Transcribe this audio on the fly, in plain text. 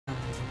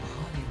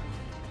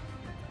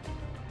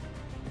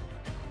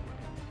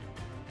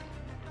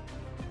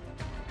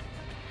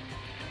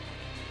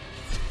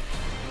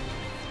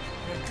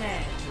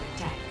Prepare to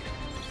attack.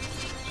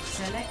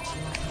 Select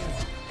your hero.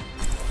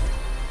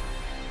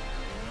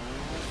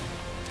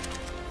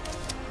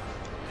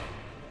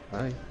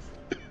 Hi.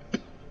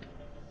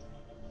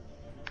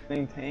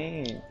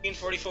 Maintain.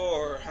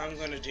 1544. I'm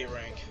gonna D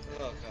rank.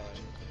 Oh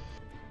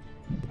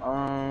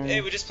god.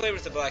 Hey, we just played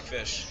with the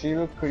Blackfish.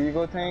 Shiva, could you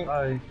go tank?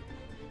 Hi.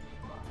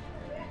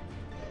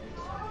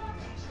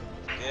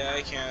 Yeah,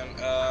 I can.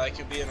 I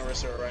could be an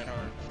Orisa or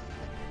Reinhardt.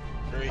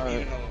 Or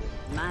even a...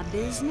 My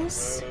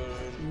business,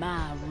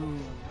 my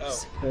rules.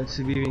 Oh. That's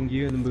leaving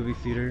you in the movie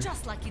theater.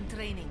 Just like in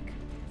training.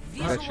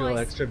 Got you all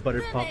extra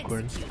buttered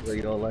popcorn, so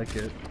you don't like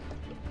it.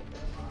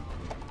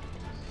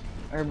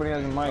 Everybody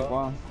has a mic,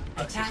 wow.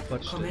 Attack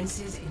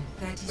commences in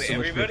 30 Wait,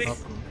 seconds. everybody?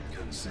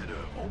 Consider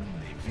only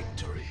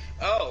victory.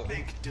 Oh.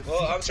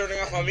 Well, I'm turning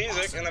off my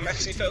music and I'm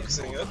actually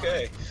focusing.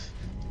 Okay.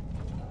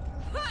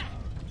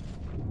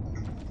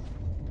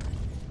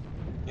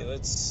 Yeah,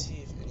 let's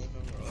see if any of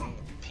them are on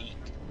the peak.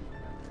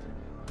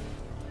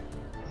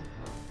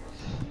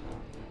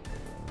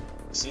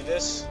 See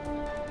this?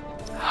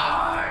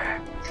 Hi.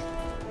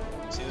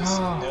 See this?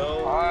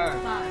 No.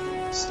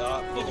 Hi.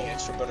 Stop eating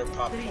extra butter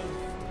popcorn.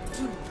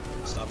 3, 2,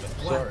 Stop it.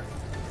 Sorry.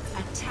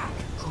 attack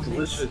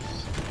Delicious.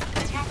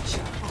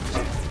 Capture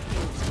objective.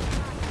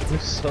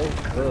 It's so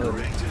good.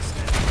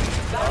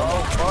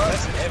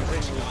 That's every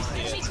movie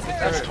theater.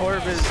 That's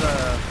Torv's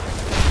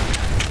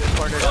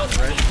Discorded,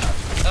 right?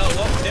 Oh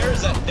well,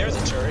 there's a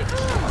turret.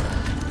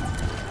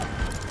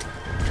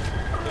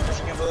 We're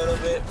pushing him a little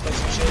bit. Put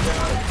some shield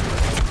down.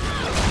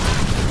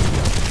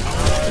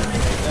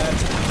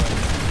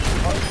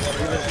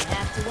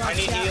 I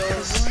need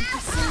heals.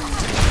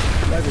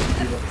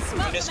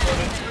 I'm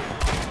discorded.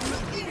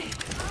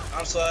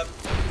 I'm slapped.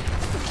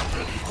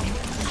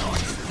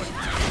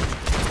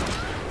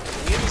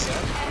 We have a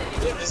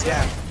set.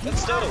 Yeah,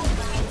 that's dope.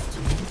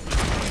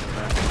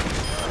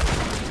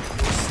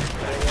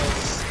 There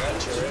goes that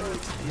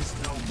turret.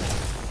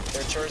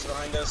 There are turrets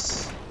behind us.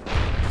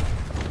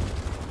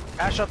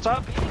 Ashe up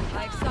top.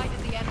 I've sighted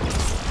the enemy.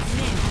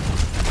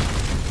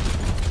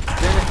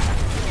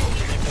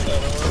 Pull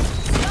that over.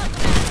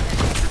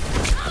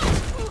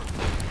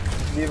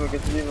 Diva,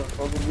 get the Diva.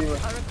 Focus Diva.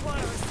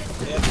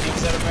 Yeah,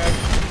 keeps that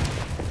American.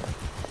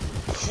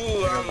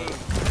 Phew,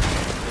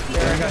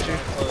 There, I got you.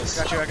 close.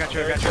 I got you.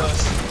 Very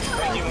close.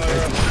 Thank you,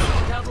 Moira.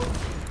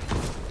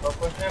 Oh,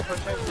 push in,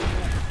 push in.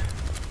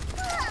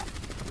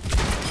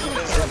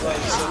 This is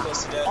like so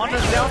close to death. On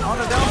us down.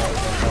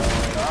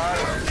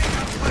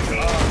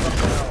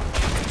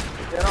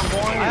 Get on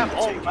point. I have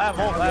ult.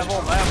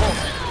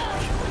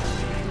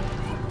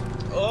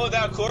 Oh,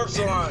 that corpse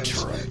launch!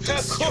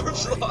 That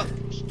corpse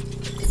launch!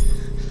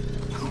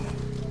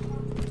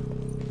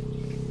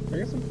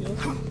 Bring some heals.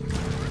 Come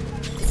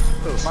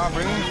on,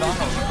 bring him down.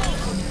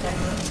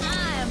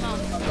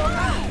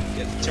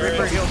 Get the turret.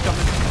 Reaper heals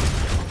coming.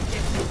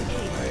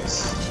 Nice.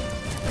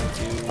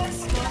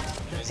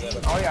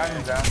 Oh yeah, I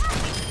need that.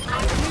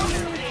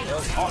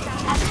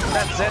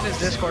 That Zen is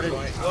discorded.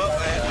 Well,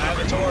 I have a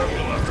torp.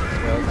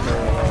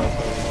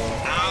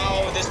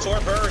 Ow, this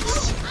torp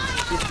hurts.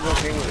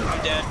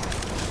 I'm dead.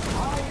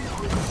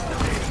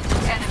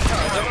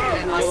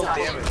 Gold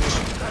damage.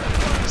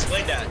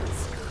 Explain that.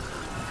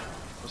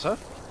 What's up?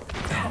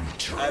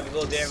 I have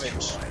gold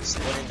damage.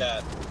 Explain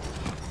that.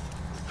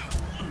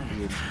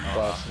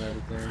 Boss and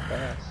everything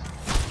fast.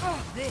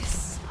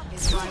 This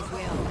is my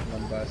will.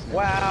 I'm bossing.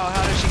 Wow,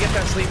 how did she get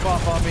that sleep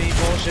off on me?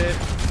 Bullshit.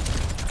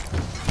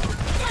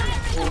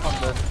 Keep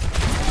it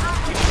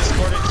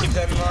discorded, keep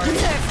that in mind.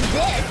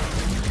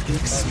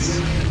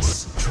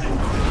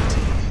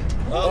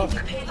 Oh,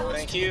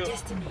 thank you.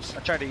 I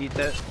tried to eat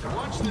that.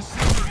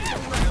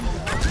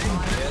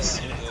 Yes,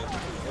 you did.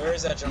 Where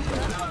is that jumper?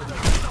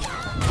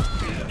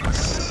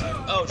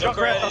 Oh,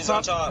 jumper is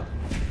on top.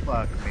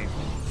 Fuck me.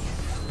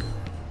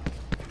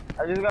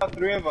 I just got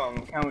 3 of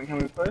them. Can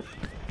we push?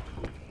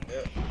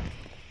 Yep.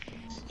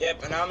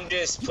 Yep, and I'm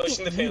just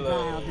pushing the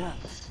payload.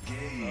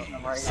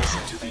 I'm right here.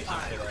 Thank you for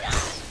that.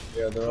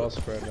 Yeah, they're all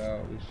spread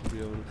out. We should be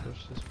able to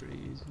push this pretty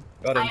easy.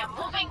 Got him.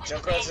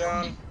 Jump right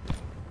down.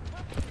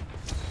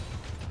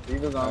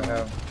 Diva's I on.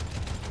 have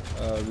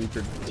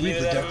Reaper.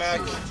 Leave that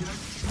Mac.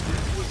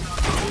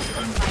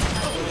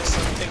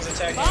 Something's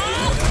attacking me.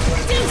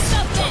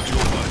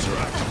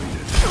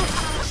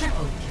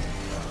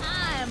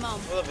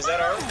 Philip, is that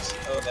ours?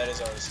 Oh, that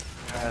is ours.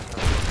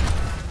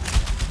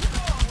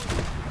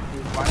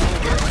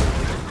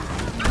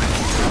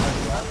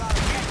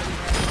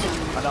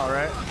 I know,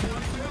 right?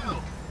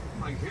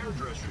 My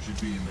hairdresser should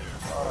be in there.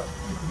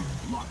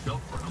 Locked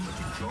up for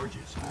unlimited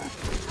charges.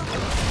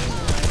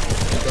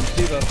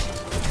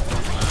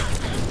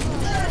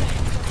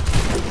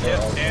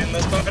 Yep, and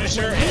let's punish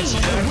her, and she's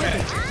on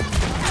back.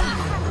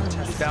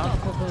 She's down.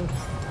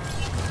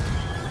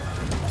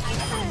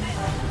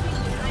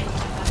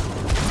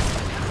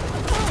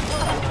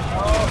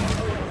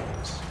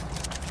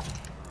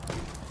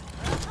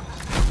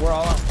 We're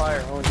all on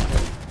fire. Holy shit.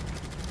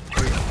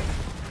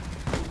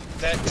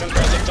 That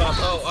Junkrat's up top.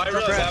 Oh, I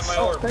realize I have my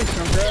orb. Thanks,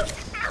 Junkrat.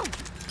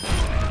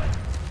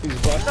 He's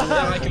busting.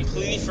 Damn, I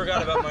completely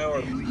forgot about my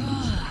orb.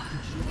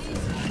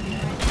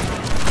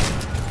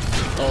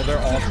 Oh, they're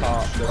all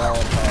top. They're all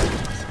top.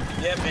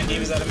 Yep, and he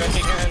was out of mech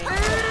again.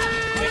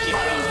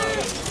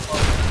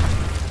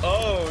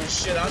 Oh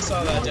shit, I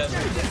saw that,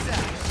 Jasmine.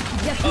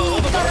 Oh,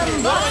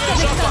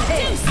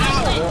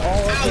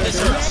 ow, this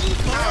hurts.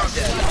 Ow, I'm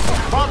dead.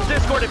 Bob's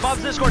discorded.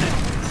 Bob's discorded.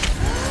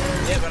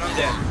 Yeah, but I'm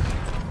dead.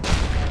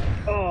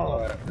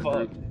 Oh,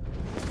 fuck.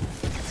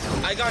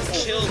 I got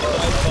killed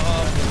by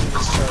Bob.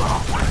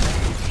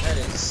 That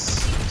is...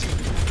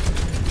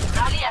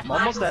 I'm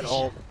almost at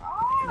ult.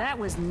 That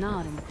was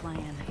not in the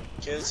plan.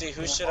 Okay, let's see,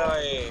 who should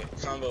I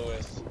combo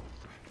with?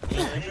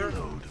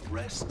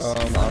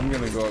 I'm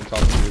gonna go up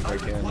top of you if I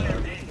can.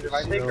 If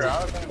I take her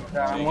out,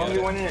 I'm only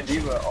winning a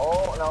diva.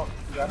 Oh, no.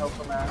 You got help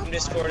from that. I'm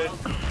discorded.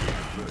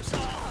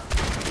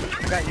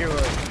 Got your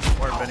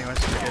orb anyways.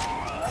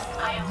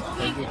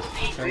 You're good.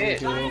 Trying to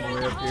get way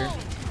up here.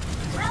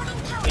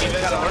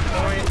 Diva's on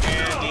point,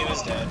 and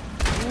Diva's dead.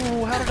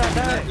 Ooh, how did I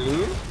die?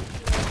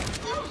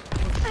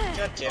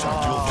 God damn it.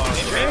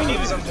 Maybe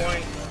Diva's on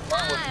point.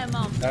 I'm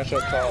on. Ashe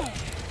up top.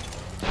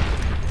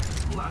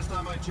 Last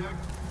time I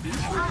checked, this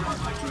was not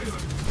my trailer.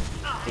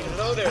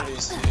 Hello there,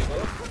 Lucy.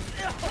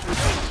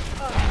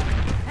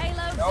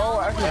 Payload. No,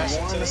 actually, Dash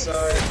to the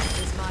side.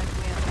 Is my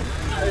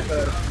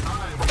will.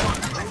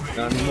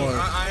 Not anymore.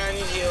 I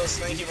need heals.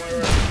 Thank you,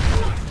 Moira.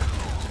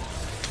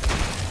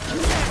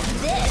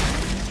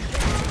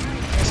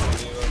 Nice one,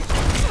 Diva.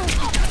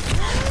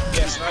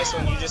 Yes, nice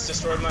one. You just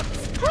destroyed my...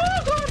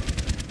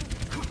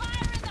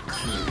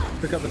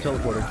 Pick up the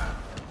teleporter.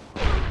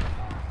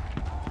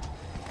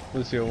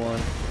 Lucio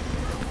 1.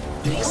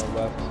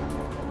 Left.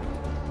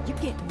 You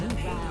get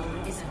moving.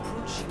 Bound is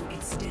approaching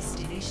its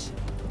destination.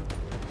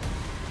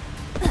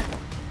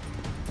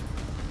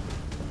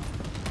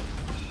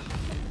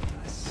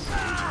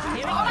 Here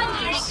it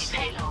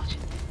comes.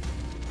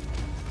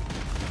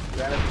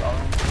 That is all.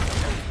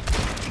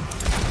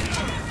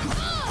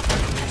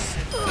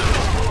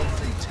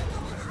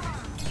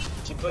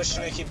 Keep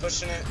pushing it, keep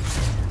pushing it.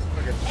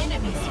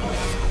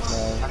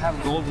 I have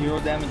gold, 0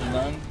 damage,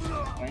 none.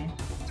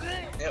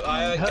 Yep,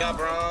 I got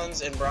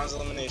bronze and bronze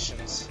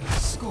eliminations.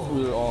 Score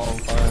We're all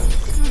fine.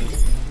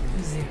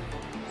 0.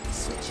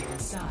 Switching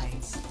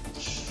sides.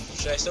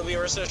 Should I still be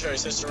Ursa or should I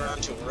switch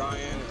around to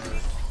Orion? Or...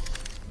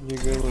 You're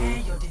good with Prepare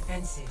it. your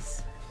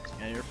defenses.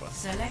 Yeah, you're fine.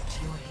 Select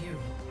your hero.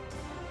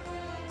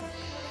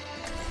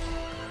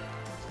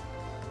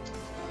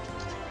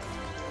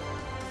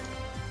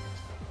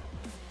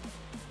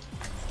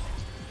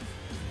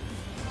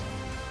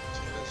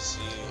 Okay, let's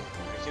see.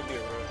 It could be a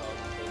Roadhog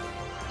and pull them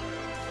behind.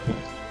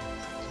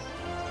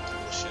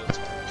 The shield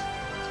tank.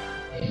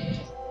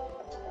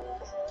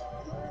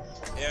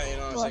 Yeah, you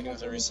know, I'm taking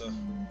with Orisa of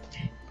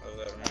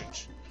that range.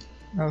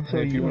 Oh, so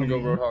Hey, if you wanna go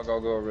want Roadhog,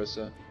 I'll go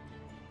Orisa.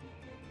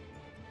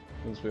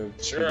 Since we have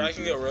Sure, I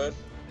can go Road.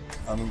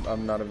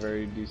 I'm not a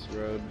very decent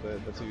road,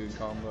 but that's a good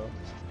combo.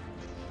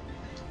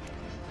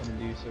 I'm a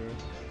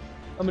Decerus.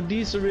 I'm a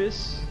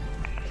Decerus.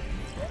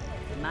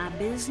 My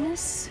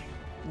business,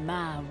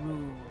 my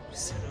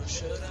rules. No,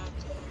 shut up.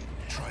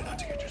 Try not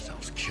to get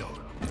yourselves killed.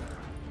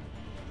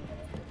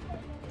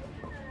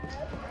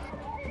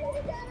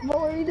 What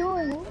are you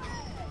doing?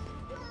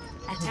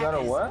 Attackers got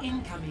a what?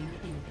 incoming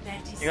in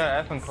 30 You got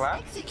an F in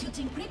class?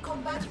 Executing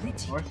pre-combat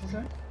routine. What'd you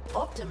say?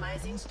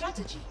 Optimizing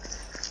strategy.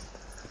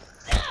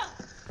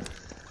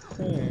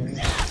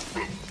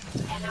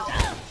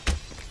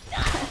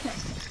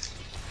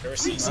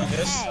 Ursa, you see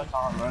this? That's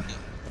on, man.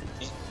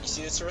 You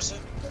see this, Ursa?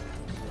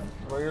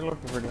 What are you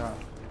looking for now?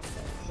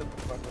 Shut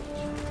the fuck up.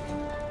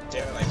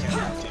 Damn it, I can't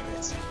have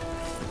teammates. 5,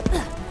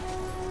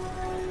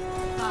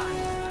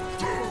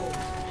 4,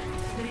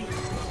 3,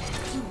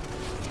 2,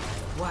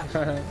 1.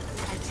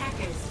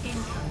 Attackers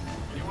incoming.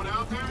 Anyone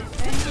out there?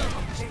 Defend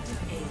objective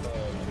A.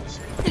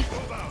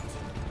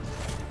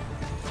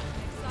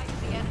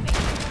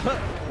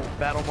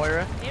 Battle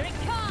Moira. Here it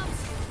comes.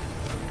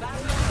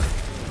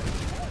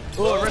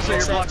 Oh, Orisa,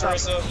 you're blocked up.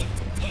 Ursa.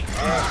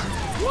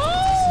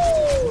 Oh,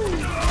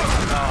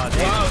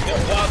 Wow,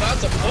 wow,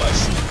 that's a push.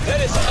 That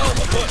is a hell of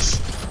a push.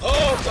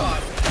 Oh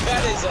god,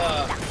 that is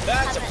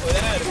that's a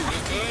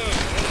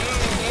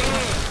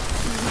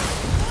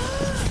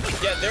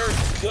Yeah, they're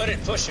good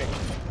at pushing.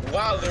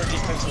 Wow, their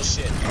defense was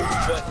shit.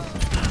 But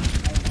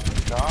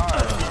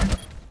God.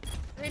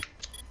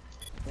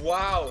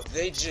 wow,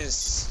 they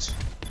just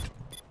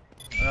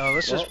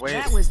let's just wait.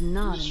 That was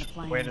not in the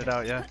plan. Wait it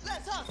out, yeah.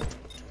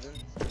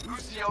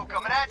 Lucio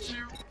coming at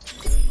you.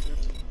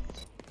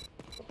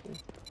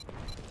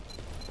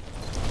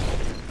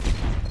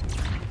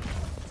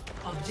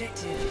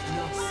 Objective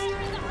lost.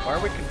 Why are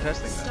we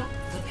contesting that? Stop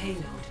the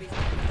payload.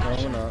 No,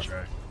 we're not.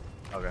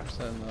 Okay.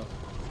 Setting up.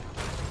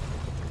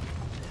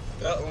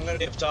 oh, I'm gonna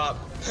be up top.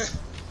 See if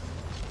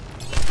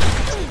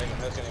I can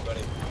hook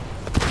anybody.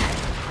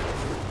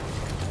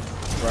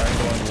 Ryan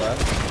going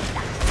left.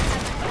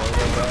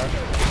 Go back.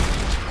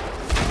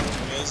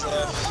 Maze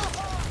left.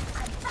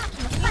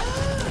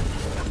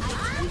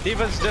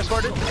 Diva's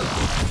discorded.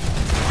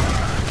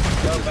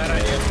 No, bad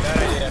idea, bad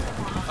idea.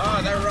 Oh,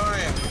 that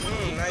rhyme.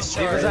 Nice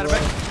try. Diva's out of it.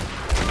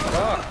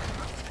 Fuck.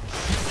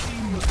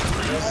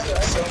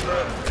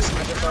 Silver is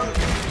megaphone.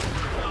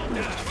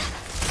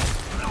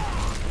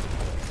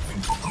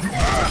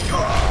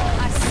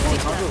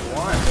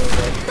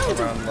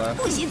 Around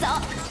left. 不洗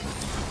澡。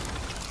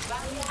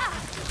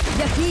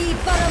Yahi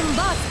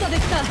parambasta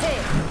victahe.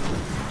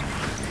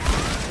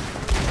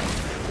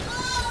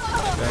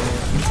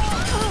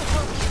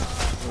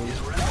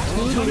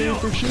 Shooting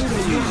for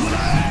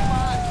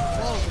shooting.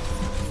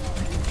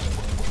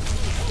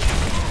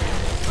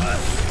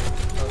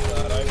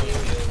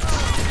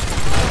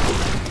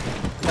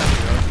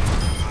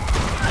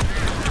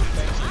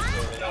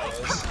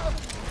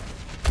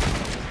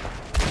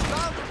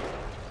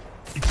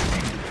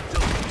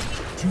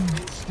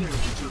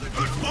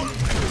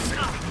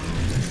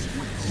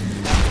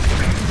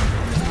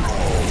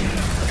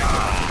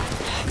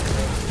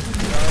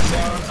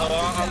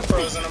 Oh, I'm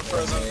frozen.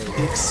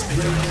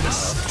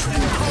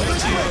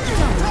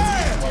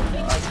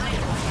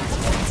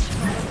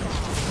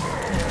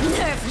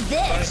 Nerf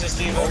this. What is this,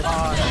 Diva?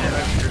 Oh shit,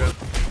 I screwed up.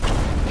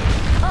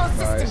 All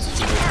Nice.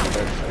 systems check.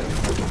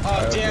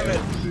 Oh, damn it.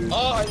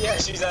 Oh, yeah,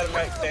 she's out of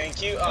mech.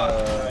 Thank you. Oh,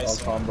 I'll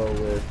nice. combo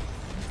with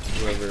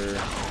whoever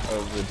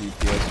of the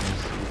DPS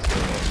needs to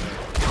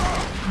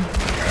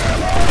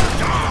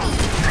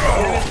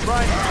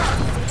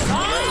Do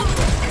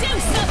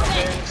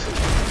something.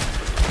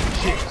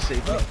 Shit,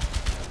 save me.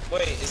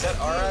 Wait, is that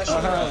our Ashe?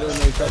 then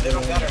they They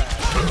don't got our Ashe.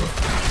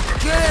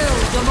 Girl,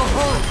 the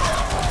mahal.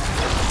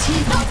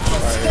 Team up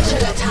for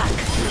special attack.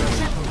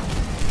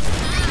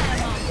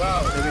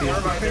 Wow,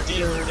 never mind.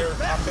 Their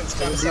offense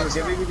kind of sucks.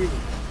 Sweet,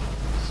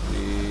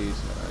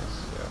 nice,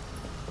 yeah.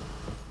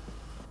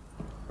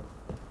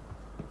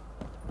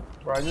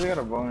 Bro, I just got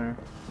a boner.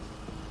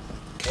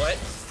 What?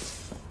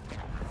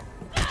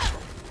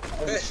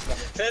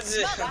 That's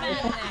it.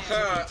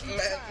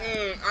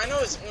 I know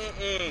it's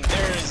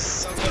there's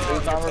something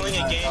wrong. You're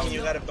playing a game and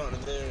you got a bone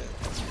there.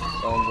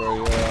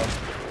 Over, yeah.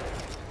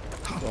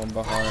 Going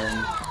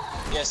behind.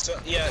 Yeah, so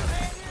yeah.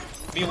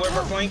 Beware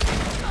for flank.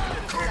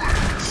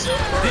 So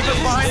Diva's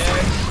behind.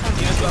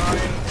 Diva's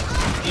behind.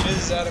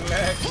 Diva's out of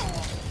mech.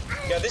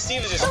 Yeah, this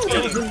Diva's just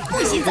feeding.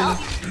 不洗澡。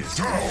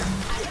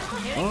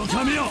 Oh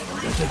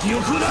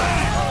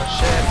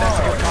shit, that's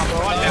a good combo.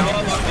 One down.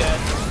 I'm dead.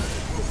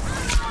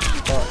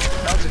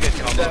 That was a good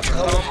combo. That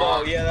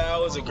combo, yeah, that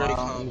was a great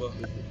combo.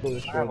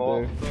 Push right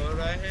there.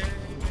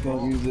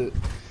 Don't use it.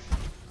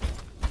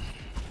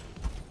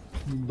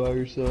 By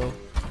yourself.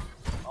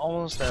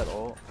 Almost at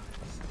all.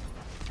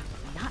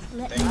 Not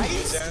let Thank me.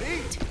 you, Zen.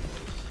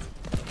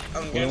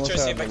 I'm We gonna almost try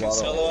to see if have I a can lot of-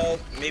 solo ult,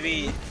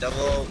 maybe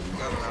double ult, I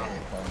don't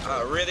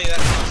know. Really, that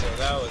combo,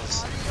 that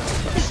was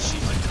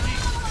cheap.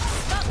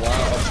 Wow,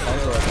 I'm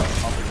combo at that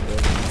combo.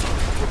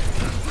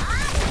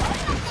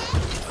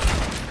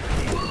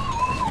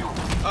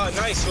 Oh,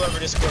 nice, whoever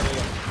discorded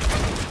him.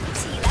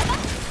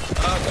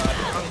 Oh god.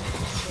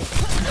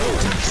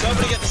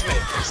 Somebody get this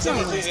mate.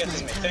 Somebody please get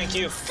this mate. Thank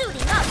you.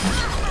 Suiting up.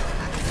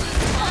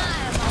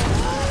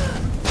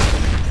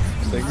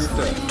 Take your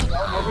time.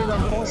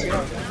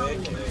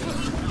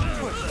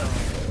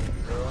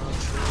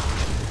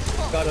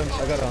 Got him. I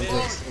got Hanzo.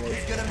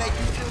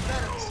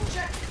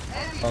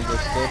 Hanzo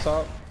still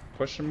top?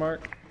 Question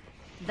mark?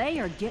 They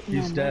are getting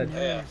He's on their dead.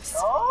 Yeah. nerves.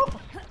 Oh,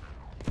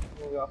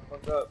 we got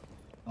fucked up.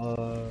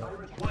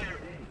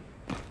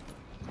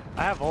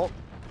 I have ult.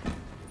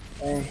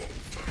 Oh.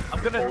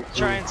 I'm gonna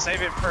try and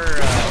save it for.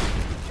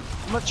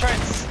 I'm gonna try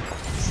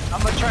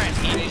and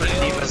eat for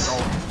Diva's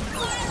ult.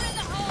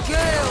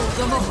 Girl,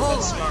 the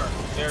mahal. Smart.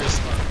 Very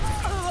smart.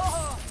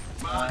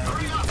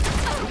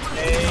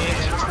 Hey,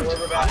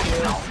 Torber back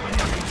here.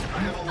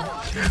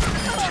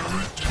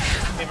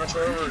 Hey,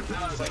 Torber.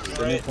 Like, Give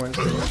me right. points,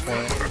 give me points.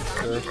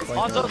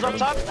 Hanzo's up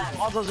top.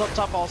 Hanzo's up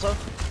top also.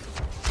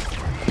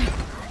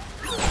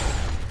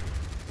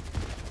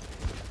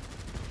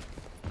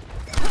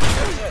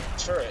 Where's that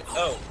turret?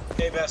 Oh,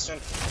 hey, Bastion.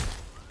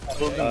 I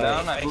moved him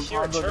down. I moved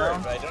hear a Hanzo turret,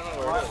 down. but I don't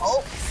know where it is.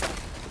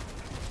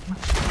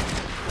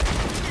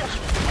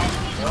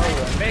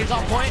 Oh, May's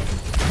on point.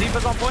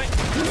 Diva's on point.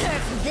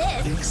 Nerf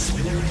this.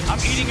 I'm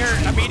eating her.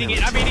 I'm eating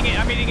it. I'm eating it.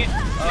 I'm eating it.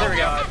 There we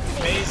go.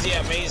 Maze,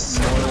 yeah, Maze.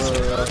 I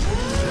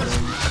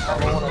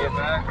don't want to get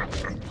back.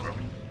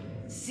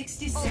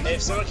 60 Hey, seconds.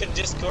 if someone could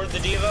discord the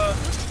Diva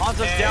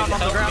Hanzo's and down on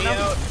the help ground me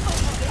now. out.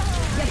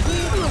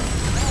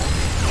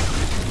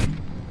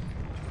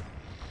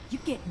 You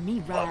get me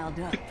riled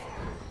up.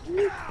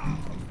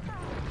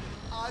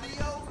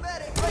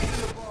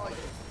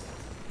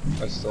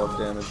 I still have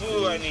damage.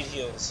 Ooh, I need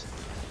heals.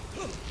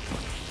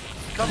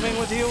 Coming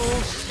with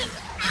heals.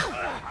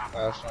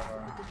 Ashe on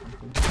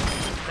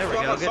There we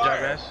We're go. on Good job,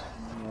 fire. guys.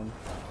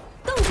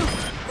 动作，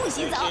不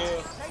洗 Thank 澡。 you.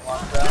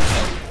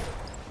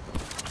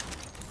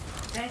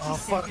 30 Oh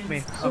fuck seconds.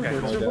 me. Okay,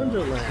 cool.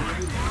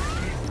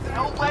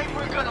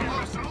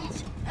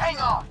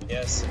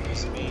 Yes, it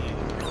was me.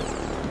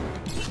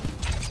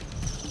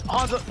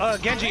 Hanzo,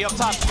 Genji up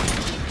top. See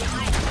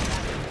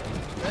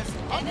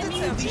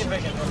if I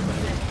can help him.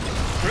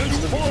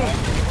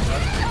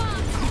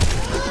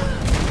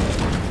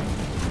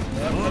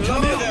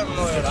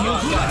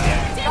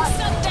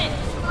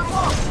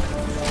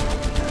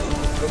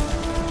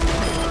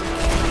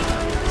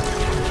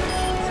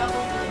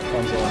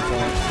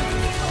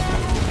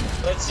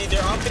 Let's see,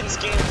 their offense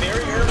game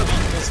very early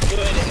was good,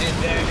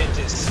 and then it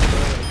just.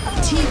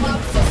 Team up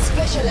for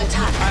special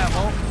attack.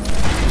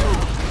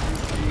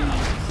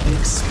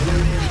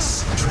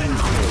 Experience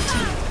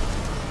tranquility.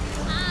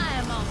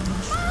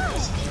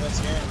 Let's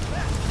hear it.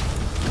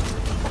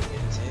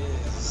 It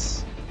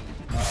is.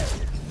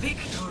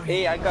 Victory.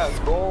 Hey, I got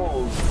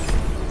gold.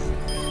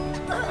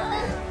 I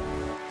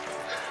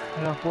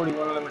got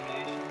 41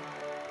 elimination.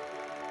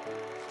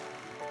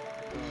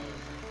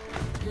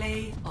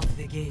 Play of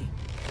the game.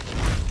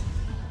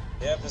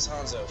 Yep, it's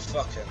Hanzo.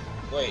 Fuck him.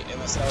 Wait,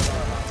 MSL was on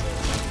Hanzo.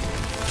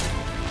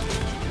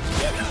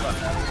 Yep, fuck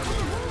him.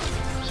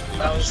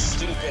 That was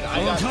stupid.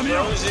 I got frozen and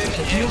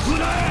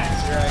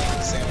right at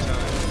the same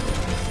time.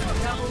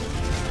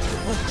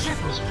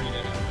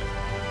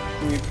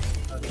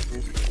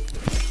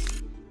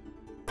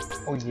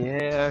 Oh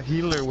yeah,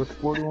 healer with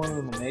 41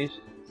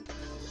 elimination.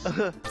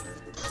 Yeah,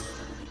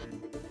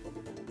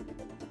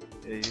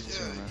 you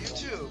too, man.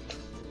 YouTube.